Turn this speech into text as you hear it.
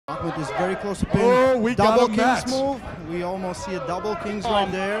Ahmet is very close to pin. Oh, we double got a Kings match. move. We almost see a double Kings right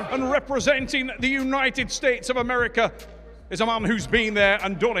there. And representing the United States of America is a man who's been there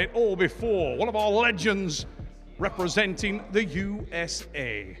and done it all before. One of our legends representing the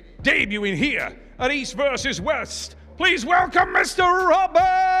USA. Debuting here at East versus West. Please welcome Mr. Robert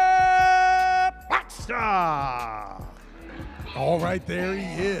Baxter. All right, there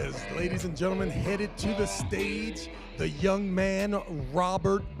he is. Ladies and gentlemen, headed to the stage, the young man,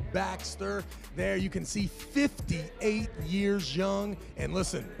 Robert Baxter. There you can see 58 years young. And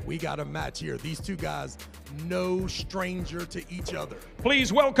listen, we got a match here. These two guys, no stranger to each other.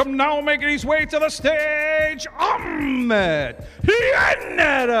 Please welcome now, making his way to the stage, Ahmet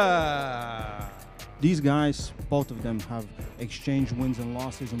Yenerer. These guys, both of them, have exchanged wins and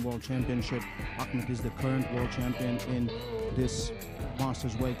losses in World Championship. Ahmet is the current world champion in this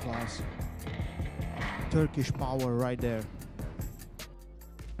Masters weight class. Turkish power right there.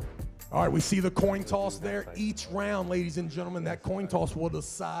 All right, we see the coin toss there. Each round, ladies and gentlemen, that coin toss will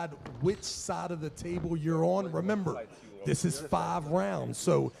decide which side of the table you're on. Remember, this is 5 rounds,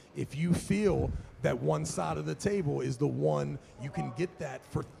 so if you feel that one side of the table is the one, you can get that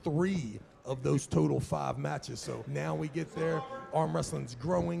for 3 of those total 5 matches. So now we get there. Arm wrestling's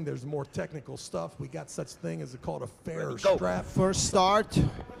growing. There's more technical stuff. We got such thing as called a fair strap. First start,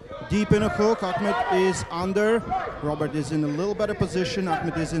 deep in a hook. Ahmet is under. Robert is in a little better position.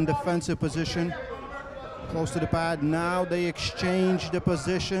 Ahmet is in defensive position, close to the pad. Now they exchange the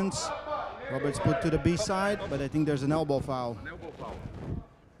positions. Robert's put to the B side, but I think there's an elbow foul.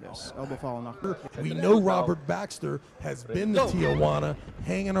 Yes, elbow foul on Ahmet. We know Robert Baxter has been to Tijuana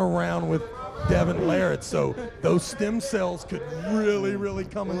hanging around with Devin Larratt, so those stem cells could really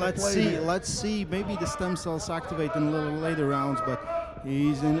come into play. Let's see. Maybe the stem cells activate in a little later rounds, but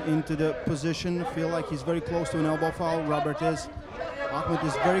he's into the position. Feel like he's very close to an elbow foul. Robert is. Ahmet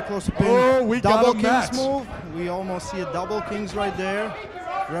is very close to pin. Oh, we got double a Kings match. move. We almost see a double Kings right there.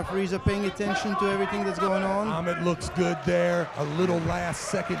 Referees are paying attention to everything that's going on. Ahmet looks good there. A little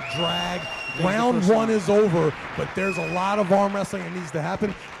last-second drag. Round 1 is over, but there's a lot of arm wrestling that needs to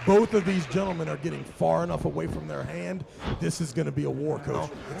happen. Both of these gentlemen are getting far enough away from their hand. This is going to be a war, Coach.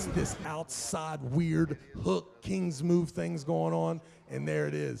 It's this outside weird hook Kings move things going on, and there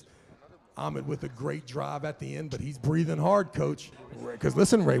it is. Ahmet with a great drive at the end, but he's breathing hard, Coach. Because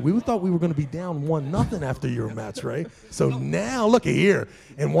listen, Ray, we thought we were going to be down 1-0 after your match, Ray. So now look at here,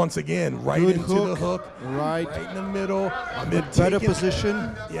 and once again, right Good into the hook, right in the middle. Ahmet better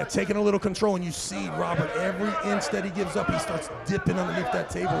position. Yeah, taking a little control, and you see Robert every inch that he gives up, he starts dipping underneath that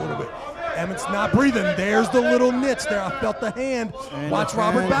table a little bit. Ahmet's not breathing. There's the little niche there. I felt the hand. And watch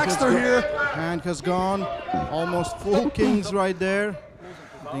Robert Baxter here. Hand has gone. Almost full Kings right there.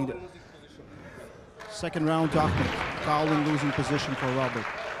 I think that second round to Ahmet. Fouling, losing position for Robert.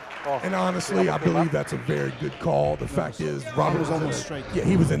 And honestly, I believe that's a very good call. The fact is, Robert was almost straight. Yeah,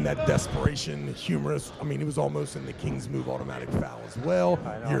 he was in that desperation, humorous. I mean, he was almost in the King's move automatic foul as well.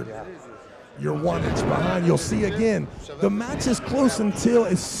 You're 1 inch behind. You'll see again, the match is close until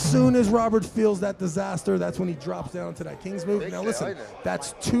as soon as Robert feels that disaster, that's when he drops down to that King's move. Now listen,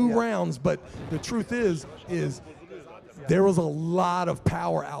 that's 2 rounds, but the truth is there was a lot of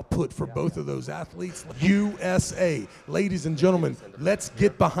power output for both of those athletes. USA. Ladies and gentlemen, let's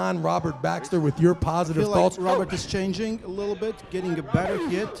get behind Robert Baxter with your positive thoughts. Like Robert is changing a little bit, getting a better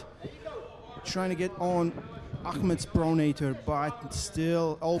hit, trying to get on Ahmet's pronator, but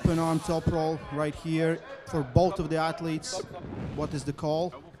still open arm top roll right here for both of the athletes. What is the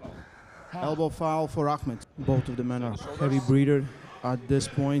call? Elbow foul for Ahmet. Both of the men are heavy breather at this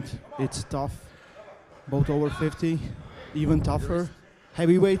point. It's tough. Both over 50. Even tougher.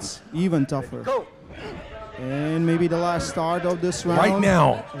 Heavyweights, even tougher. And maybe the last start of this round. Right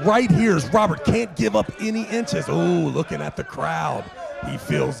now, right here is Robert. Can't give up any inches. Oh, looking at the crowd. He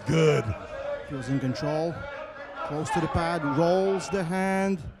feels good. Feels in control. Close to the pad, rolls the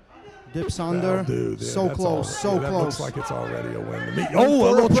hand, dips under. So close, so that close. Looks like it's already a win to me. Oh,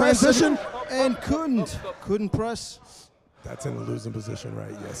 a little transition. And couldn't press. That's in the losing position,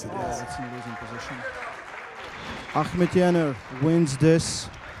 right? Yes, it is. That's in losing position. Ahmet Yenerer wins this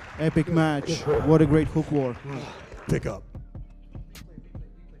epic match. What a great hook war. Pick up.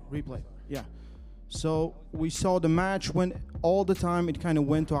 Replay, yeah. So we saw the match when all the time it kind of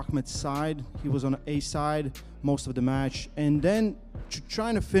went to Ahmet's side. He was on A side most of the match. And then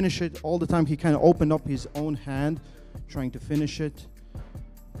trying to finish it all the time, he kind of opened up his own hand, trying to finish it.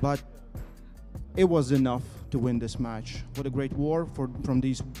 But it was enough to win this match. What a great war from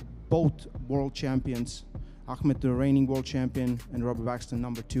these both world champions. Ahmet, the reigning world champion, and Robert Baxter,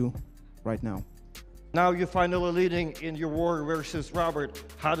 #2 right now. Now you're finally leading in your war versus Robert.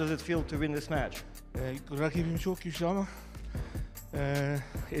 How does it feel to win this match? Rakibim çok güçlü ama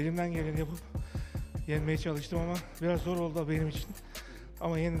elimden geleni yapıp yenmeye çalıştım ama biraz zor oldu benim için.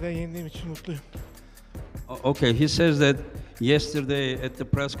 Ama yeniden yendiğim için mutluyum. Okay, he says that yesterday at the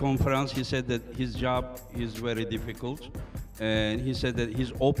press conference he said that his job is very difficult, and he said that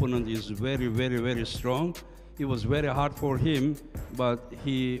his opponent is very, very, very strong. It was very hard for him, but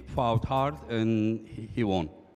he fought hard and he won.